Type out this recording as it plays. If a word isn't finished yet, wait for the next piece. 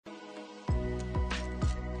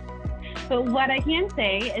But what I can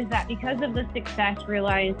say is that because of the success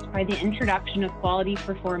realized by the introduction of quality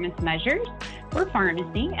performance measures for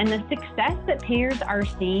pharmacy and the success that payers are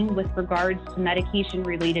seeing with regards to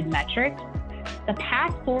medication-related metrics, the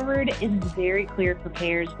path forward is very clear for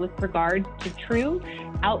payers with regards to true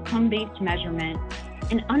outcome-based measurement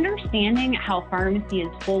and understanding how pharmacy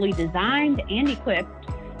is fully designed and equipped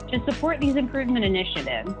to support these improvement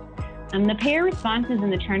initiatives. The payer responses in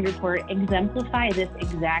the trend report exemplify this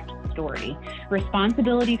exact story.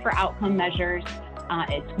 Responsibility for outcome measures,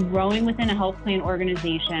 it's growing within a health plan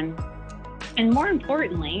organization. And more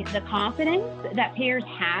importantly, the confidence that payers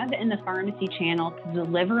have in the pharmacy channel to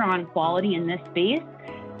deliver on quality in this space,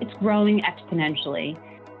 it's growing exponentially.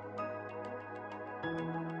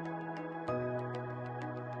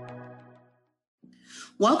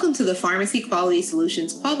 Welcome to the Pharmacy Quality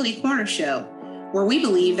Solutions Quality Corner Show, where we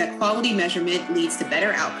believe that quality measurement leads to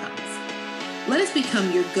better outcomes. Let us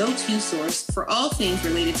become your go-to source for all things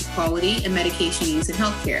related to quality and medication use in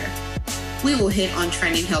healthcare. We will hit on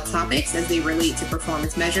trending health topics as they relate to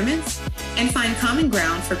performance measurements and find common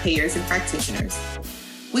ground for payers and practitioners.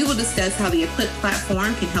 We will discuss how the Equip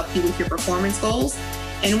platform can help you with your performance goals,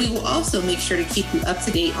 and we will also make sure to keep you up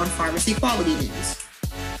to date on pharmacy quality news.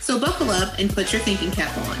 So buckle up and put your thinking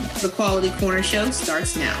cap on. The Quality Corner Show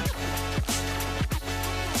starts now.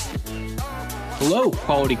 Hello,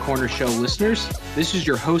 Quality Corner Show listeners. This is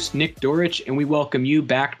your host, Nick Dorich, and we welcome you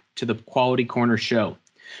back to the Quality Corner Show.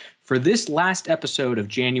 For this last episode of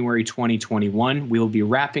January 2021, we will be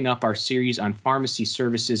wrapping up our series on pharmacy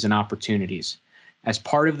services and opportunities. As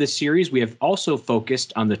part of this series, we have also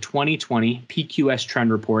focused on the 2020 PQS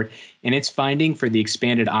Trend Report and its finding for the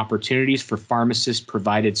expanded opportunities for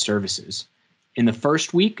pharmacist-provided services. In the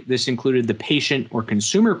first week, this included the patient or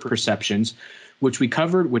consumer perceptions, which we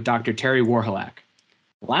covered with Dr. Terry Warholak.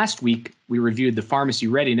 Last week, we reviewed the pharmacy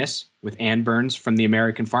readiness with Ann Burns from the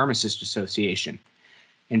American Pharmacists Association.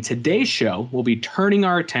 In today's show, we'll be turning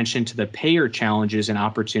our attention to the payer challenges and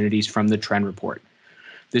opportunities from the Trend Report.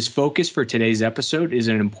 This focus for today's episode is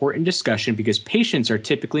an important discussion because patients are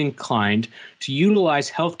typically inclined to utilize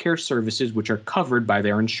healthcare services which are covered by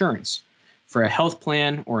their insurance. For a health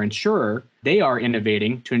plan or insurer, they are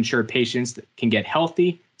innovating to ensure patients can get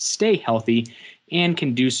healthy, stay healthy, and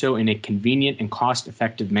can do so in a convenient and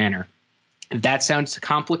cost-effective manner. If that sounds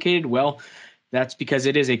complicated, well, that's because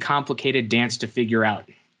it is a complicated dance to figure out.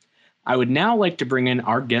 I would now like to bring in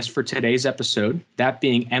our guest for today's episode, that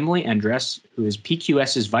being Emily Endress, who is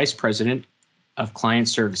PQS's Vice President of Client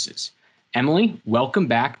Services. Emily, welcome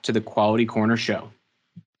back to the Quality Corner Show.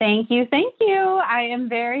 Thank you. I am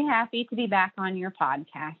very happy to be back on your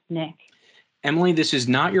podcast, Nick. Emily, this is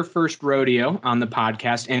not your first rodeo on the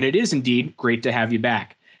podcast, and it is indeed great to have you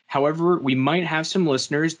back. However, we might have some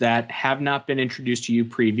listeners that have not been introduced to you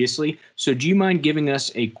previously, so do you mind giving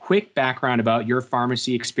us a quick background about your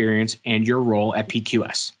pharmacy experience and your role at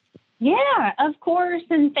PQS? Yeah, of course.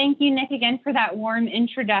 And thank you, Nick, again for that warm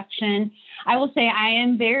introduction. I will say I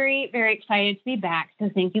am very, very excited to be back. So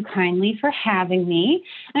thank you kindly for having me.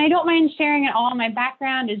 And I don't mind sharing it all. My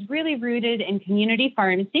background is really rooted in community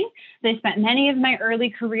pharmacy. I spent many of my early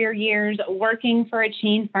career years working for a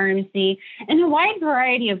chain pharmacy in a wide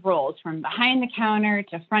variety of roles, from behind the counter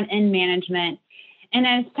to front end management. And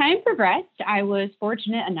as time progressed, I was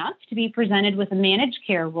fortunate enough to be presented with a managed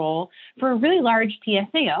care role for a really large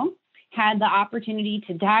PSAO. Had the opportunity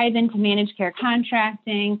to dive into managed care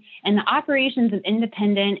contracting and the operations of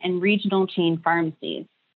independent and regional chain pharmacies.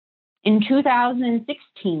 In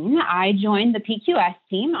 2016, I joined the PQS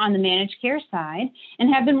team on the managed care side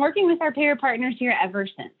and have been working with our payer partners here ever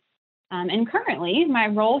since. And currently, my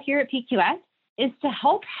role here at PQS is to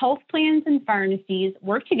help health plans and pharmacies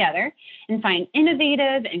work together and find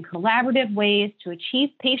innovative and collaborative ways to achieve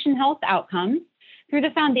patient health outcomes through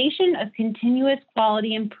the foundation of continuous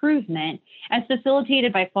quality improvement as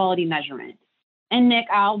facilitated by quality measurement. And Nick,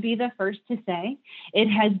 I'll be the first to say, it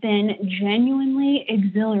has been genuinely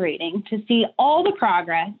exhilarating to see all the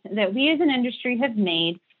progress that we as an industry have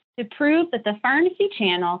made to prove that the pharmacy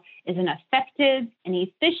channel is an effective and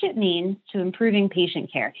efficient means to improving patient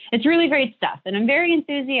care. It's really great stuff, and I'm very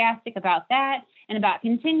enthusiastic about that and about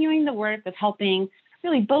continuing the work of helping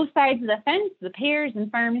really both sides of the fence, the payers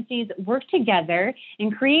and pharmacies, work together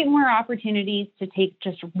and create more opportunities to take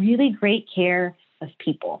just really great care of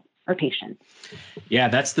people or patients. Yeah,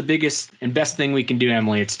 that's the biggest and best thing we can do,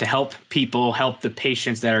 Emily. It's to help people, help the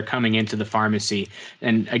patients that are coming into the pharmacy.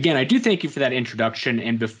 And again, I do thank you for that introduction.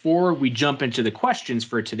 And before we jump into the questions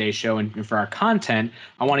for today's show and for our content,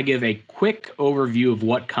 I want to give a quick overview of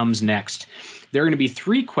what comes next. There are going to be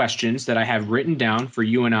 3 questions that I have written down for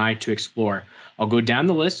you and I to explore. I'll go down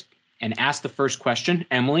the list and ask the first question.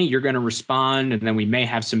 Emily, you're going to respond, and then we may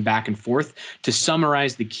have some back and forth to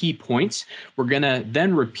summarize the key points. We're going to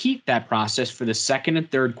then repeat that process for the second and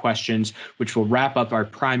third questions, which will wrap up our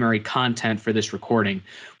primary content for this recording.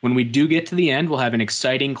 When we do get to the end, we'll have an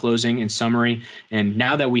exciting closing and summary. And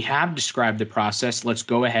now that we have described the process, let's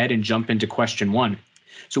go ahead and jump into question 1.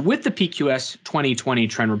 So with the PQS 2020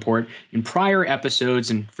 Trend Report, in prior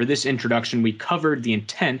episodes and for this introduction, we covered the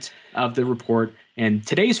intent of the report. And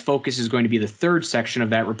today's focus is going to be the third section of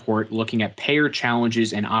that report, looking at payer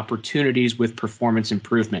challenges and opportunities with performance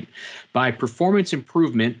improvement. By performance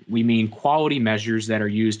improvement, we mean quality measures that are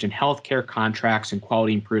used in healthcare contracts and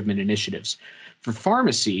quality improvement initiatives. For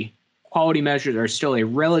pharmacy, quality measures are still a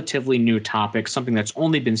relatively new topic, something that's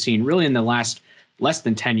only been seen really in the last less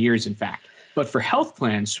than 10 years, in fact. But for health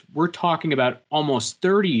plans, we're talking about almost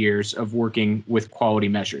 30 years of working with quality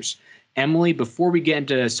measures. Emily, before we get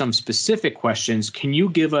into some specific questions, can you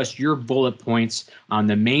give us your bullet points on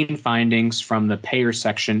the main findings from the payer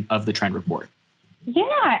section of the Trend Report?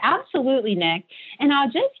 Yeah, absolutely, Nick. And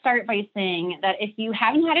I'll just start by saying that if you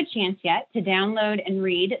haven't had a chance yet to download and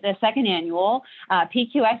read the second annual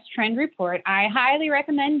PQS Trend Report, I highly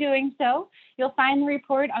recommend doing so. You'll find the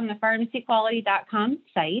report on the pharmacyquality.com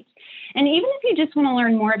site. And even if you just want to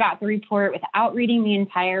learn more about the report without reading the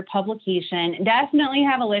entire publication, definitely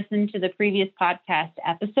have a listen to the previous podcast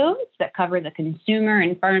episodes that cover the consumer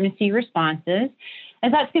and pharmacy responses,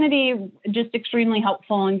 as that's going to be just extremely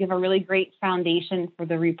helpful and give a really great foundation for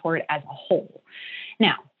the report as a whole.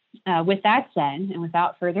 Now, with that said, and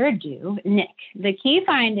without further ado, Nick, the key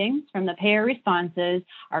findings from the payer responses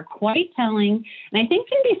are quite telling, and I think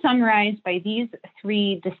can be summarized by these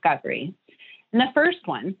 3 discoveries. And the first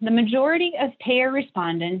one, the majority of payer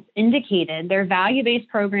respondents indicated their value-based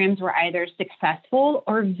programs were either successful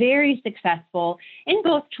or very successful in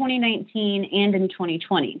both 2019 and in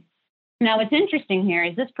 2020. Now, what's interesting here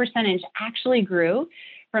is this percentage actually grew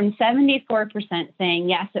from 74% saying,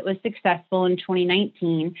 yes, it was successful in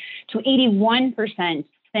 2019 to 81%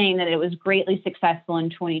 saying that it was greatly successful in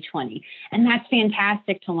 2020. And that's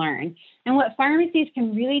fantastic to learn. And what pharmacies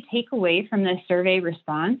can really take away from this survey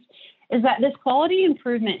response is that this quality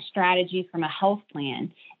improvement strategy from a health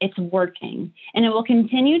plan, it's working, and it will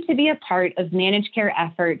continue to be a part of managed care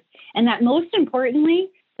efforts. And that most importantly,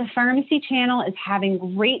 the pharmacy channel is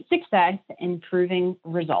having great success in improving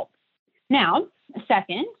results. Now,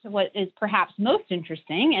 second, what is perhaps most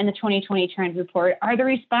interesting in the 2020 Trend Report are the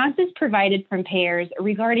responses provided from payers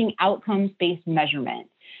regarding outcomes-based measurement.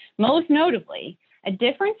 Most notably, a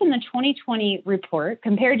difference in the 2020 report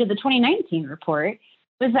compared to the 2019 report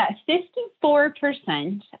was that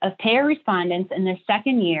 54% of payer respondents in the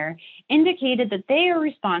second year indicated that they are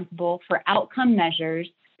responsible for outcome measures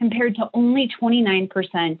compared to only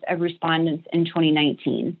 29% of respondents in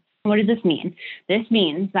 2019. What does this mean? This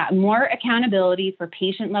means that more accountability for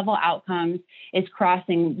patient-level outcomes is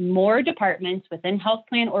crossing more departments within health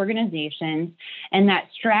plan organizations, and that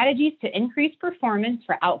strategies to increase performance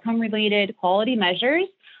for outcome-related quality measures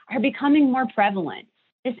are becoming more prevalent.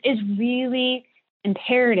 This is really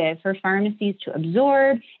imperative for pharmacies to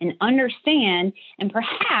absorb and understand, and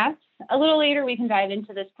perhaps a little later we can dive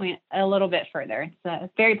into this point a little bit further.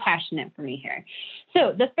 It's very passionate for me here.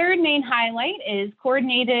 So the third main highlight is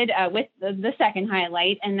coordinated with the second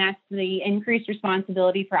highlight, and that's the increased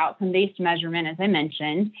responsibility for outcome-based measurement, as I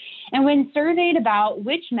mentioned. And when surveyed about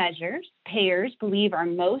which measures payers believe are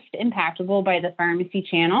most impactable by the pharmacy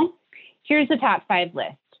channel, here's the top 5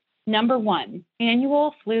 list. Number 1,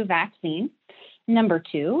 annual flu vaccine. Number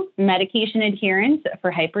 2, medication adherence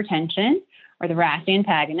for hypertension or the RAS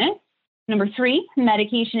antagonist. Number 3,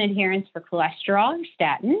 medication adherence for cholesterol or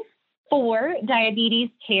statins. 4, diabetes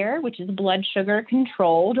care, which is blood sugar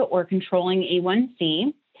controlled or controlling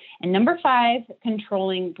A1C. And number 5,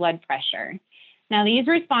 controlling blood pressure. Now, these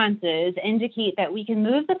responses indicate that we can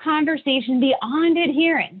move the conversation beyond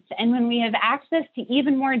adherence. And when we have access to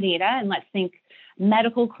even more data, and let's think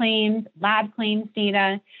medical claims, lab claims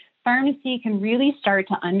data, pharmacy can really start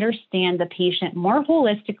to understand the patient more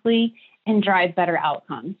holistically and drive better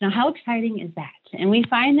outcomes. Now, how exciting is that? And we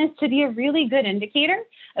find this to be a really good indicator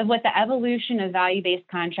of what the evolution of value-based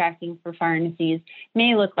contracting for pharmacies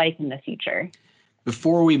may look like in the future.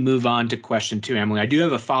 Before we move on to question 2, Emily, I do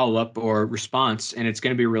have a follow-up or response, and it's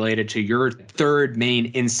going to be related to your third main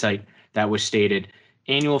insight that was stated.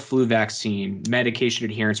 Annual flu vaccine, medication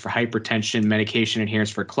adherence for hypertension, medication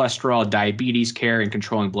adherence for cholesterol, diabetes care, and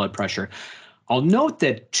controlling blood pressure. I'll note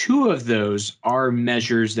that 2 of those are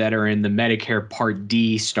measures that are in the Medicare Part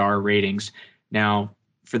D star ratings. Now,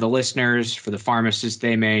 for the listeners, for the pharmacists,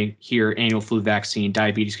 they may hear annual flu vaccine,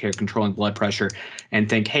 diabetes care, controlling blood pressure, and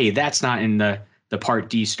think, hey, that's not in the Part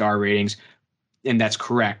D star ratings. And that's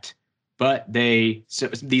correct. But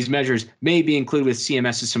these measures may be included with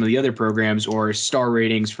CMS and some of the other programs or star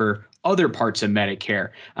ratings for other parts of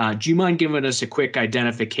Medicare. Do you mind giving us a quick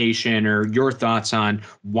identification or your thoughts on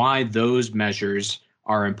why those measures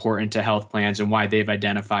are important to health plans and why they've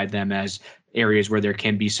identified them as areas where there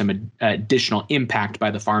can be some additional impact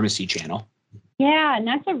by the pharmacy channel? Yeah, and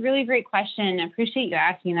that's a really great question. I appreciate you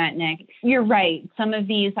asking that, Nick. You're right. Some of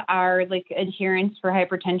these are like adherence for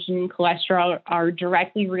hypertension and cholesterol are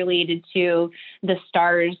directly related to the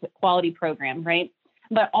STARS quality program, right?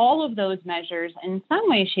 But all of those measures in some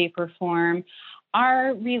way, shape, or form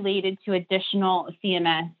are related to additional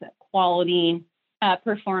CMS quality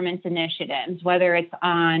performance initiatives, whether it's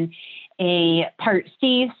on a Part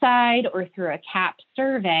C side or through a CAP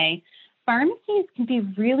survey. Pharmacies can be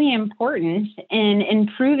really important in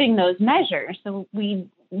improving those measures. So we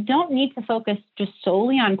don't need to focus just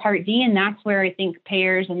solely on Part D, and that's where I think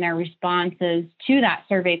payers and their responses to that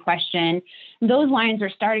survey question, those lines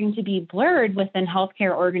are starting to be blurred within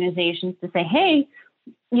healthcare organizations to say, hey,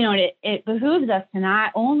 you know, it behooves us to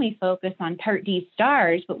not only focus on Part D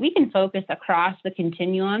stars, but we can focus across the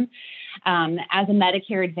continuum as a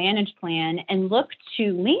Medicare Advantage plan and look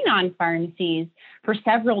to lean on pharmacies for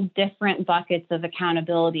several different buckets of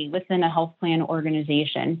accountability within a health plan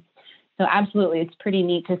organization. So absolutely, it's pretty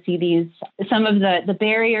neat to see some of the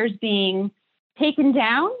barriers being taken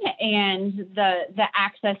down and the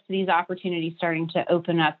access to these opportunities starting to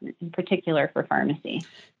open up, in particular for pharmacy.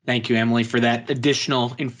 Thank you, Emily, for that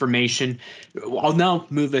additional information. I'll now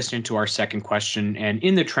move us into our second question. And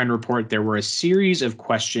in the trend report, there were a series of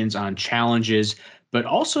questions on challenges, but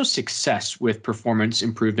also success with performance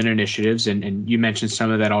improvement initiatives. And you mentioned some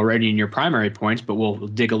of that already in your primary points, but we'll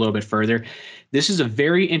dig a little bit further. This is a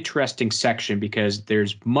very interesting section because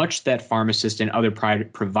there's much that pharmacists and other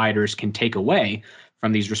private providers can take away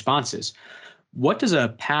from these responses. What does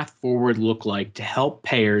a path forward look like to help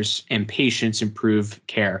payers and patients improve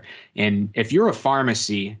care? And if you're a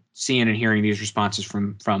pharmacy seeing and hearing these responses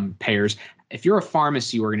from payers, if you're a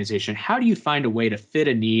pharmacy organization, how do you find a way to fit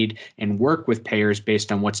a need and work with payers based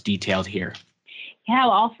on what's detailed here? Yeah,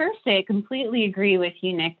 well, I'll first say I completely agree with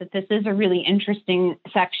you, Nick, that this is a really interesting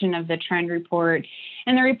section of the trend report.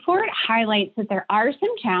 And the report highlights that there are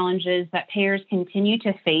some challenges that payers continue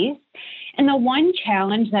to face. And the one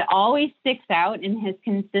challenge that always sticks out and has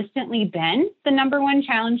consistently been the number one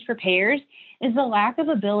challenge for payers is the lack of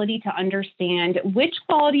ability to understand which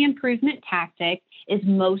quality improvement tactic is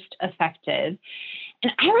most effective.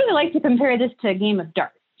 And I really like to compare this to a game of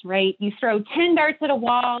darts, right? You throw 10 darts at a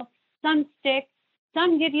wall, some stick,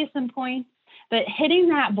 some give you some points, but hitting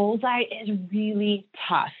that bullseye is really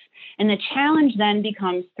tough. And the challenge then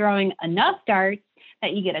becomes throwing enough darts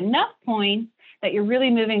that you get enough points that you're really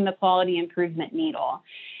moving the quality improvement needle.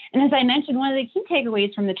 And as I mentioned, one of the key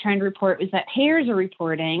takeaways from the trend report was that payers are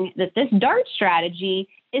reporting that this DART strategy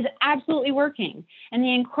is absolutely working. And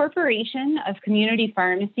the incorporation of community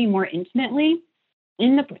pharmacy more intimately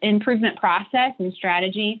in the improvement process and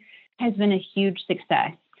strategy has been a huge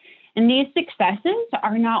success. And these successes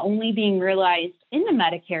are not only being realized in the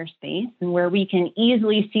Medicare space and where we can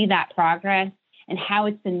easily see that progress and how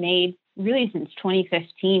it's been made really since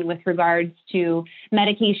 2015 with regards to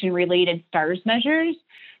medication-related STARS measures,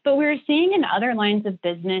 but we're seeing in other lines of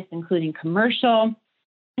business, including commercial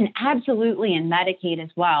and absolutely in Medicaid as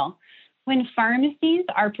well. When pharmacies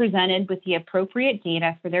are presented with the appropriate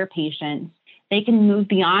data for their patients, they can move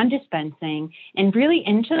beyond dispensing and really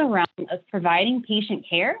into the realm of providing patient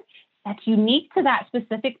care that's unique to that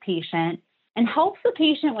specific patient and helps the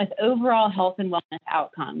patient with overall health and wellness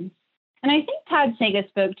outcomes. And I think Todd Sega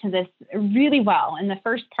spoke to this really well in the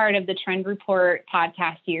first part of the Trend Report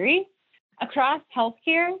podcast series. Across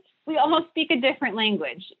healthcare, we all speak a different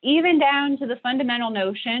language, even down to the fundamental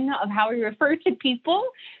notion of how we refer to people.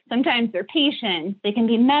 Sometimes they're patients, they can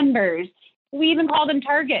be members. We even call them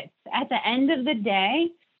targets. At the end of the day,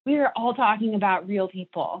 we are all talking about real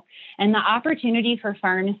people. And the opportunity for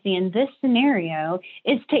pharmacy in this scenario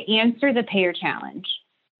is to answer the payer challenge.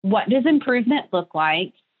 What does improvement look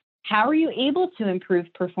like? How are you able to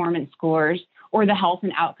improve performance scores or the health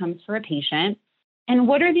and outcomes for a patient? And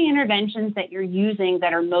what are the interventions that you're using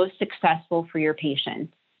that are most successful for your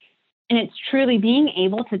patients? And it's truly being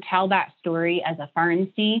able to tell that story as a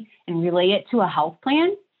pharmacy and relay it to a health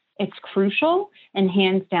plan. It's crucial and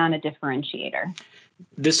hands down a differentiator.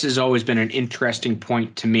 This has always been an interesting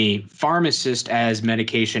point to me. Pharmacists, as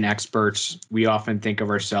medication experts, we often think of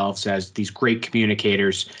ourselves as these great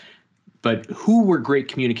communicators. but who we're great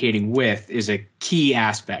communicating with is a key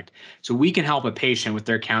aspect. So we can help a patient with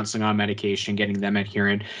their counseling on medication, getting them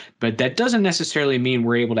adherent, but that doesn't necessarily mean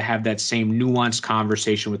we're able to have that same nuanced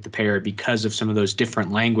conversation with the payer because of some of those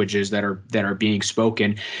different languages that are being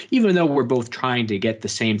spoken, even though we're both trying to get the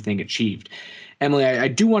same thing achieved. Emily, I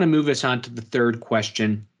do want to move us on to the third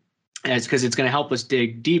question, because it's going to help us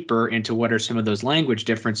dig deeper into what are some of those language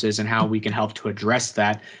differences and how we can help to address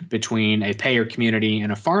that between a payer community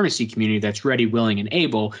and a pharmacy community that's ready, willing, and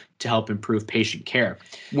able to help improve patient care.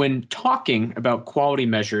 When talking about quality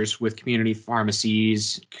measures with community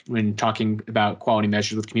pharmacies, when talking about quality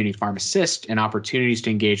measures with community pharmacists and opportunities to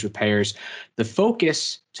engage with payers, the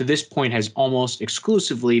focus to this point has almost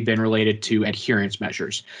exclusively been related to adherence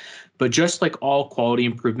measures. But just like all quality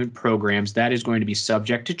improvement programs, that is going to be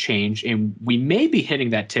subject to change, and we may be hitting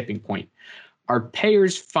that tipping point. Are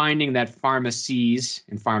payers finding that pharmacies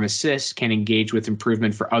and pharmacists can engage with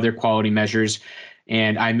improvement for other quality measures?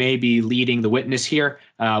 And I may be leading the witness here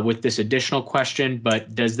with this additional question,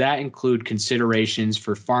 but does that include considerations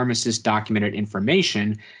for pharmacist documented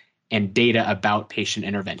information and data about patient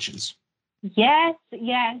interventions? Yes,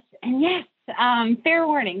 and yes. Fair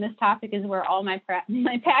warning, this topic is where all my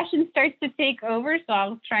passion starts to take over, so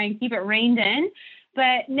I'll try and keep it reined in.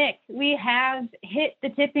 But Nick, we have hit the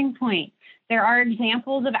tipping point. There are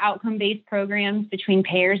examples of outcome-based programs between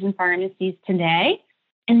payers and pharmacies today,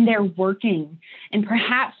 and they're working. And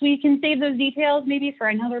perhaps we can save those details maybe for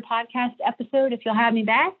another podcast episode if you'll have me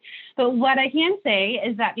back. But what I can say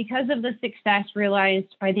is that because of the success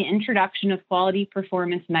realized by the introduction of quality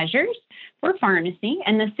performance measures for pharmacy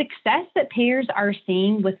and the success that payers are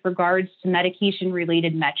seeing with regards to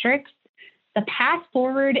medication-related metrics, the path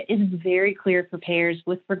forward is very clear for payers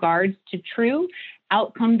with regards to true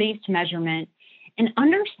outcome-based measurement and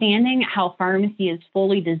understanding how pharmacy is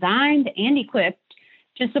fully designed and equipped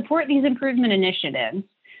to support these improvement initiatives.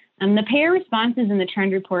 The payer responses in the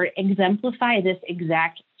trend report exemplify this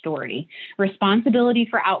exact story. Responsibility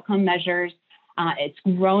for outcome measures, it's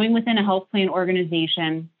growing within a health plan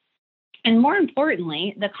organization. And more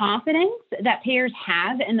importantly, the confidence that payers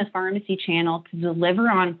have in the pharmacy channel to deliver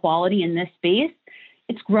on quality in this space,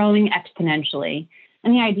 it's growing exponentially.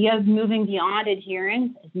 And the idea of moving beyond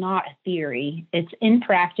adherence is not a theory. It's in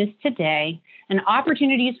practice today, and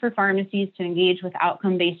opportunities for pharmacies to engage with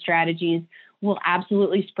outcome-based strategies will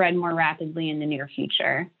absolutely spread more rapidly in the near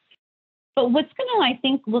future. But what's going to, I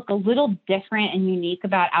think, look a little different and unique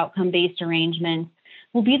about outcome-based arrangements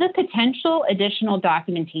will be the potential additional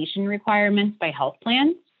documentation requirements by health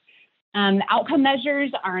plans. Outcome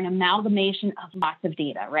measures are an amalgamation of lots of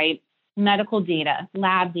data, right? Medical data,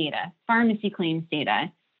 lab data, pharmacy claims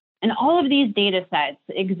data. And all of these data sets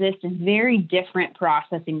exist in very different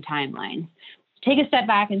processing timelines. Take a step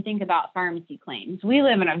back and think about pharmacy claims. We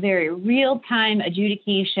live in a very real-time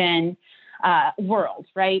adjudication world,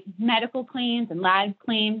 right? Medical claims and lab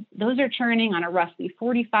claims, those are churning on a roughly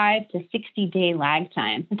 45 to 60-day lag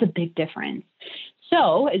time. It's a big difference.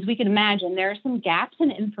 So, as we can imagine, there are some gaps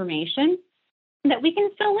in information that we can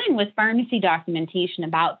fill in with pharmacy documentation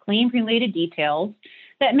about claim-related details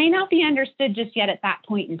that may not be understood just yet at that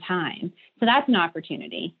point in time. So that's an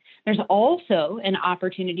opportunity. There's also an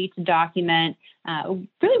opportunity to document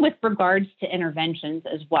really with regards to interventions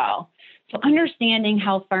as well. So understanding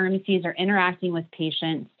how pharmacies are interacting with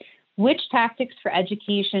patients, which tactics for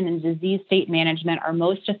education and disease state management are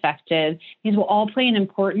most effective. These will all play an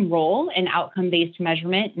important role in outcome-based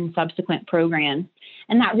measurement in subsequent programs.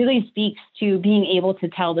 And that really speaks to being able to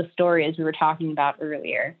tell the story as we were talking about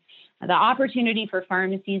earlier. The opportunity for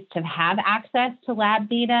pharmacies to have access to lab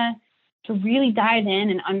data, to really dive in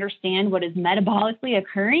and understand what is metabolically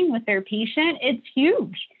occurring with their patient, it's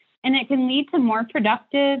huge. And it can lead to more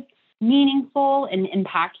productive, meaningful, and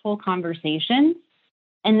impactful conversations.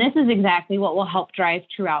 And this is exactly what will help drive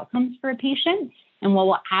true outcomes for a patient and what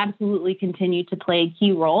will absolutely continue to play a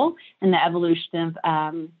key role in the evolution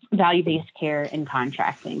of value-based care and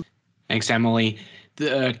contracting. Thanks, Emily.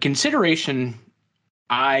 The consideration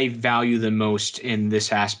I value the most in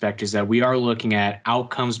this aspect is that we are looking at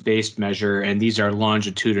outcomes-based measure, and these are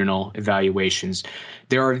longitudinal evaluations.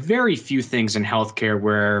 There are very few things in healthcare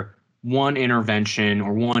where one intervention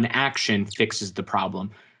or one action fixes the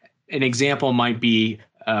problem. An example might be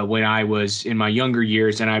when I was in my younger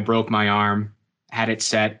years and I broke my arm, had it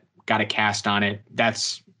set, got a cast on it.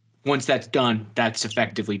 Once that's done, that's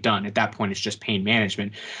effectively done. At that point, it's just pain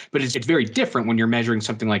management. But it's very different when you're measuring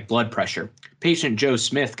something like blood pressure. Patient Joe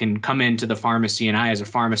Smith can come into the pharmacy, and I, as a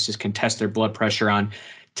pharmacist, can test their blood pressure on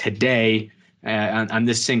today, on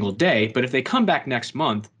this single day. But if they come back next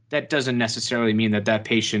month, that doesn't necessarily mean that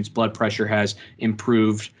patient's blood pressure has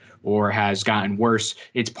improved or has gotten worse.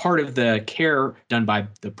 It's part of the care done by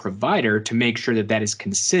the provider to make sure that that is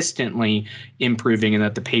consistently improving and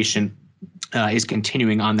that the patient is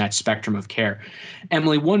continuing on that spectrum of care.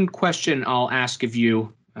 Emily, one question I'll ask of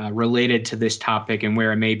you related to this topic and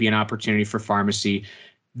where it may be an opportunity for pharmacy.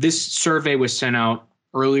 This survey was sent out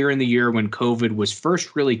earlier in the year when COVID was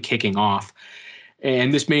first really kicking off.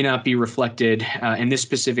 And this may not be reflected in this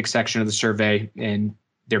specific section of the survey, and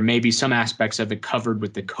there may be some aspects of it covered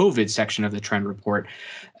with the COVID section of the trend report.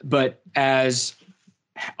 But as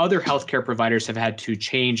other healthcare providers have had to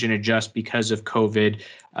change and adjust because of COVID,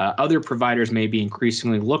 other providers may be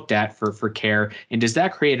increasingly looked at for care. And does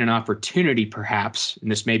that create an opportunity, perhaps,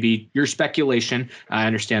 and this may be your speculation, I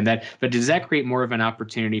understand that, but does that create more of an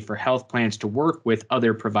opportunity for health plans to work with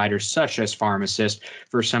other providers, such as pharmacists,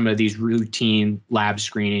 for some of these routine lab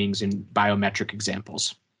screenings and biometric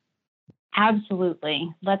examples?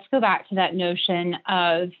 Absolutely. Let's go back to that notion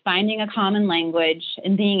of finding a common language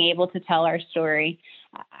and being able to tell our story.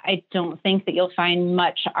 I don't think that you'll find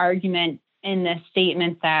much argument in this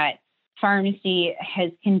statement that pharmacy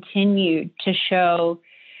has continued to show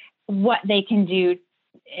what they can do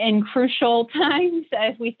in crucial times.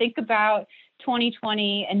 As we think about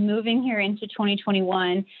 2020 and moving here into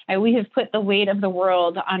 2021, we have put the weight of the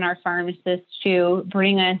world on our pharmacists to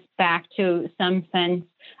bring us back to some sense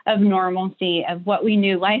of normalcy of what we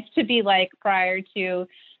knew life to be like prior to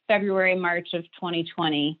February, March of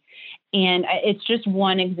 2020. And it's just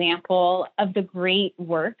one example of the great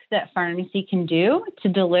work that pharmacy can do to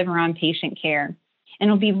deliver on patient care. And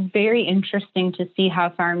it'll be very interesting to see how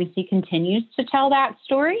pharmacy continues to tell that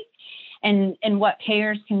story and what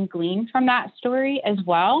payers can glean from that story as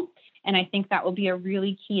well. And I think that will be a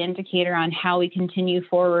really key indicator on how we continue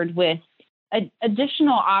forward with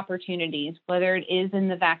additional opportunities, whether it is in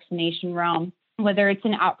the vaccination realm, whether it's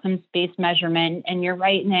an outcomes-based measurement. And you're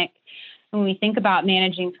right, Nick, when we think about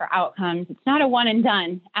managing for outcomes, it's not a one and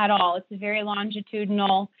done at all. It's a very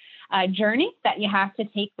longitudinal journey that you have to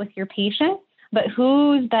take with your patient. But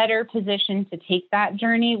who's better positioned to take that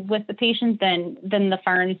journey with the patient than the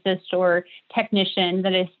pharmacist or technician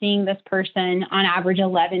that is seeing this person on average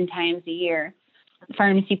 11 times a year?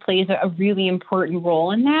 Pharmacy plays a really important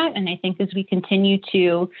role in that. And I think as we continue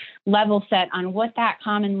to level set on what that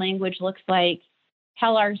common language looks like,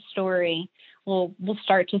 tell our story, we'll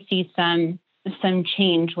start to see some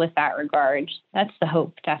change with that regard. That's the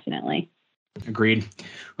hope, definitely. Agreed.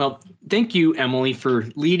 Well, thank you, Emily, for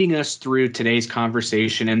leading us through today's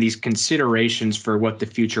conversation and these considerations for what the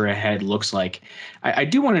future ahead looks like. I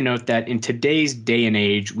do want to note that in today's day and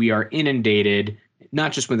age, we are inundated,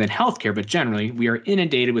 not just within healthcare, but generally, we are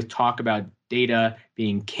inundated with talk about data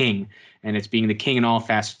being king, and it's being the king in all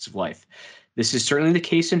facets of life. This is certainly the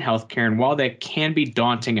case in healthcare, and while that can be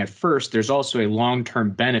daunting at first, there's also a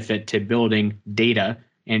long-term benefit to building data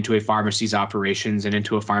into a pharmacy's operations and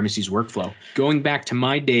into a pharmacy's workflow. Going back to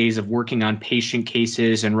my days of working on patient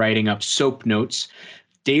cases and writing up SOAP notes,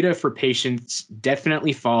 data for patients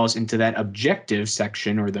definitely falls into that objective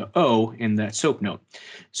section, or the O in that SOAP note.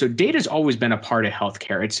 So data has always been a part of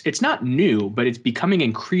healthcare. It's not new, but it's becoming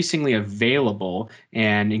increasingly available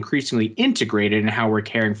and increasingly integrated in how we're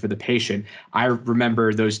caring for the patient. I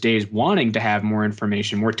remember those days wanting to have more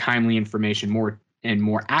information, more timely information, more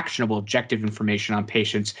actionable, objective information on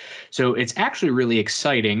patients. So it's actually really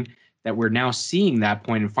exciting that we're now seeing that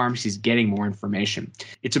point in pharmacies getting more information.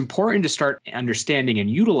 It's important to start understanding and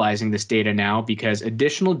utilizing this data now, because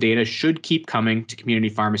additional data should keep coming to community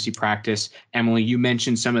pharmacy practice. Emily, you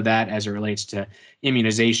mentioned some of that as it relates to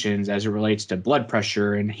immunizations, as it relates to blood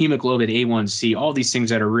pressure and hemoglobin A1C, all these things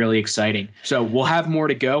that are really exciting. So we'll have more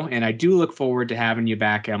to go. And I do look forward to having you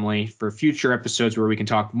back, Emily, for future episodes where we can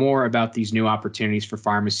talk more about these new opportunities for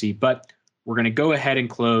pharmacy. But we're going to go ahead and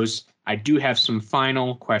close. I do have some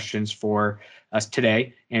final questions for us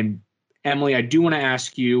today. And Emily, I do want to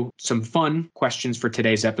ask you some fun questions for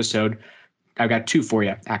today's episode. I've got two for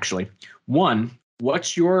you, actually. One,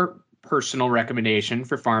 what's your personal recommendation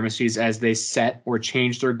for pharmacies as they set or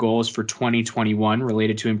change their goals for 2021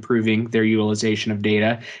 related to improving their utilization of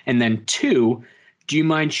data? And then two, do you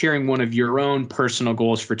mind sharing one of your own personal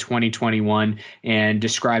goals for 2021 and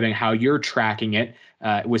describing how you're tracking it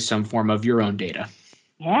with some form of your own data?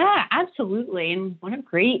 Yeah, absolutely. And what a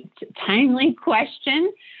great, timely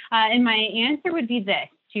question. And my answer would be this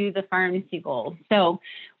to the pharmacy goal. So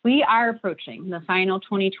we are approaching the final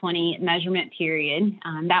 2020 measurement period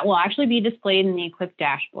that will actually be displayed in the Equip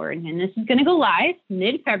dashboard. And this is going to go live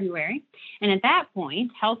mid-February. And at that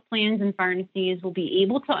point, health plans and pharmacies will be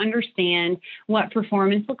able to understand what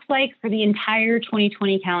performance looks like for the entire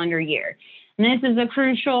 2020 calendar year. And this is a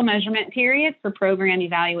crucial measurement period for program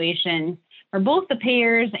evaluation for both the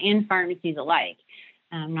payers and pharmacies alike.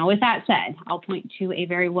 Now, with that said, I'll point to a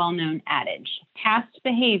very well-known adage. Past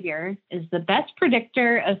behavior is the best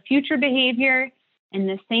predictor of future behavior, and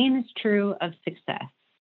the same is true of success.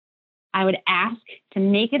 I would ask to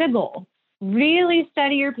make it a goal. Really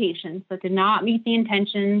study your patients that did not meet the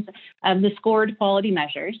intentions of the scored quality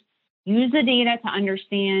measures. Use the data to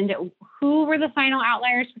understand who were the final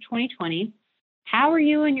outliers for 2020. How are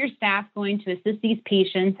you and your staff going to assist these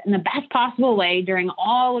patients in the best possible way during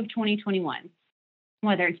all of 2021?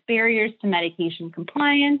 Whether it's barriers to medication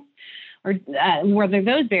compliance, or whether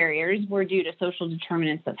those barriers were due to social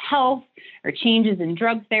determinants of health or changes in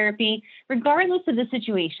drug therapy, regardless of the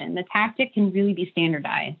situation, the tactic can really be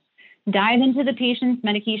standardized. Dive into the patient's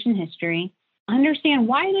medication history, understand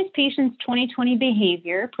why this patient's 2020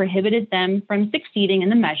 behavior prohibited them from succeeding in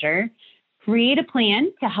the measure, create a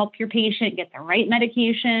plan to help your patient get the right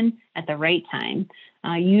medication at the right time.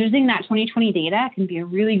 Using that 2020 data can be a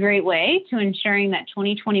really great way to ensuring that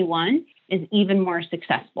 2021 is even more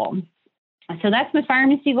successful. So that's my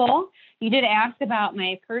pharmacy goal. You did ask about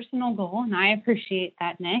my personal goal, and I appreciate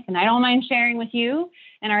that, Nick. And I don't mind sharing with you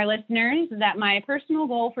and our listeners that my personal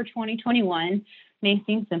goal for 2021 may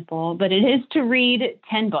seem simple, but it is to read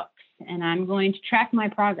 10 books. And I'm going to track my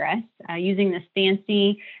progress using this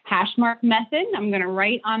fancy hash mark method. I'm going to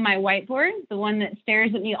write on my whiteboard, the one that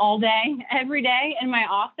stares at me all day, every day in my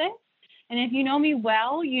office. And if you know me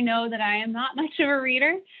well, you know that I am not much of a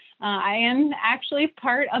reader. I am actually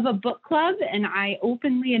part of a book club, and I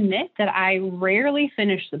openly admit that I rarely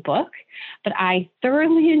finish the book, but I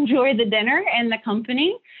thoroughly enjoy the dinner and the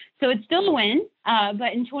company. So it's still a win.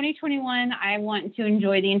 But in 2021, I want to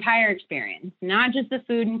enjoy the entire experience, not just the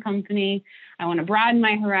food and company. I want to broaden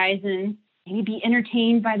my horizons, maybe be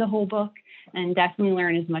entertained by the whole book, and definitely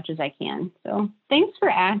learn as much as I can. So thanks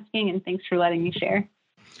for asking, and thanks for letting me share.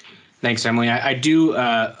 Thanks, Emily. I do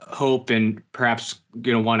hope and perhaps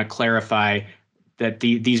want to clarify that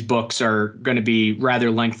these books are going to be rather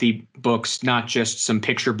lengthy books, not just some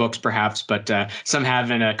picture books perhaps, but some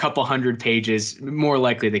having a couple hundred pages, more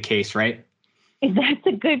likely the case, right? That's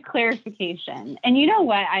a good clarification. And you know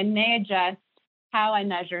what? I may adjust how I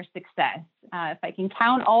measure success. If I can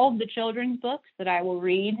count all of the children's books that I will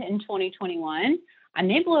read in 2021, I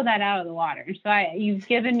may blow that out of the water. So you've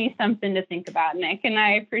given me something to think about, Nick, and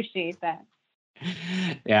I appreciate that.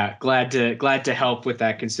 Yeah, glad to help with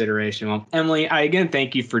that consideration. Well, Emily, I again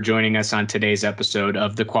thank you for joining us on today's episode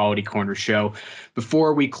of the Quality Corner Show.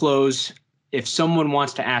 Before we close, if someone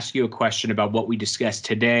wants to ask you a question about what we discussed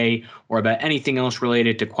today or about anything else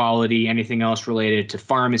related to quality, anything else related to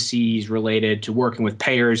pharmacies, related to working with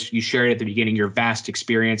payers, you shared at the beginning your vast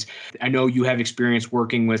experience. I know you have experience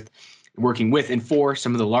working with and for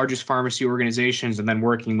some of the largest pharmacy organizations, and then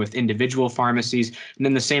working with individual pharmacies. And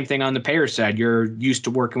then the same thing on the payer side. You're used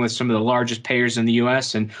to working with some of the largest payers in the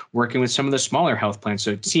U.S. and working with some of the smaller health plans.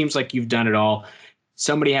 So it seems like you've done it all.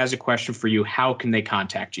 Somebody has a question for you. How can they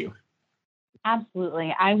contact you?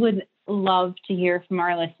 Absolutely. I would love to hear from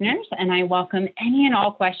our listeners, and I welcome any and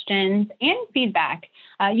all questions and feedback.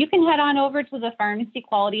 You can head on over to the Pharmacy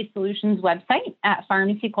Quality Solutions website at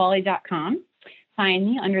pharmacyquality.com. Find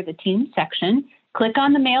me under the team section. Click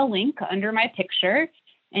on the mail link under my picture.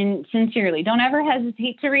 And sincerely, don't ever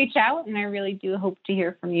hesitate to reach out. And I really do hope to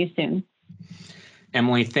hear from you soon.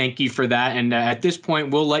 Emily, thank you for that. And at this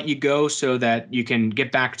point, we'll let you go so that you can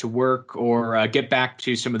get back to work or get back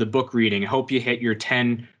to some of the book reading. I hope you hit your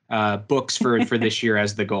 10 books for this year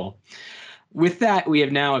as the goal. With that, we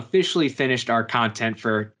have now officially finished our content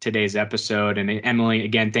for today's episode. And Emily,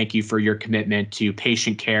 again, thank you for your commitment to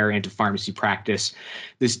patient care and to pharmacy practice.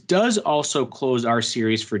 This does also close our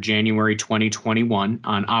series for January 2021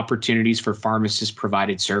 on opportunities for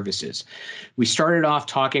pharmacist-provided services. We started off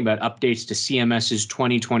talking about updates to CMS's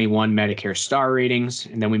 2021 Medicare star ratings,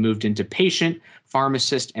 and then we moved into patient,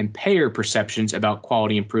 pharmacist, and payer perceptions about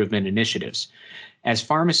quality improvement initiatives. As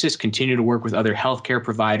pharmacists continue to work with other healthcare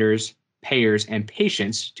providers, payers, and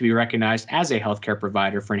patients to be recognized as a healthcare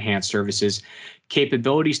provider for enhanced services,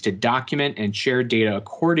 capabilities to document and share data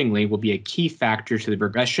accordingly will be a key factor to the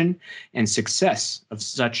progression and success of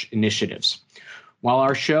such initiatives. While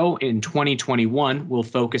our show in 2021 will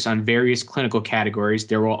focus on various clinical categories,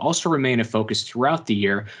 there will also remain a focus throughout the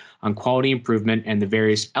year on quality improvement and the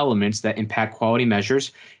various elements that impact quality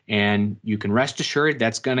measures, and you can rest assured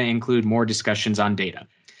that's going to include more discussions on data.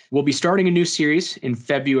 We'll be starting a new series in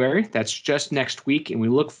February. That's just next week, and we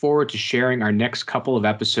look forward to sharing our next couple of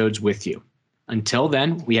episodes with you. Until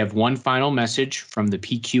then, we have one final message from the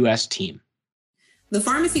PQS team. The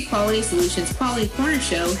Pharmacy Quality Solutions Quality Corner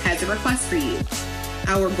Show has a request for you.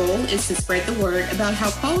 Our goal is to spread the word about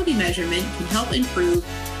how quality measurement can help improve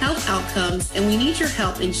health outcomes, and we need your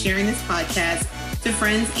help in sharing this podcast to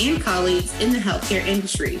friends and colleagues in the healthcare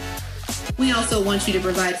industry. We also want you to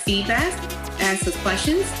provide feedback, ask us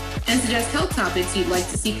questions, and suggest health topics you'd like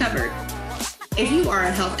to see covered. If you are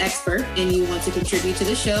a health expert and you want to contribute to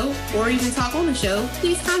the show or even talk on the show,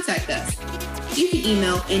 please contact us. You can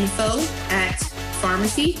email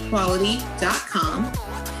info@pharmacyquality.com.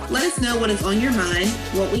 Let us know what is on your mind,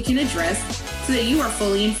 what we can address, so that you are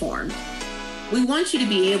fully informed. We want you to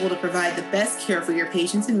be able to provide the best care for your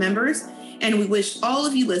patients and members, and we wish all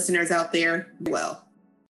of you listeners out there well.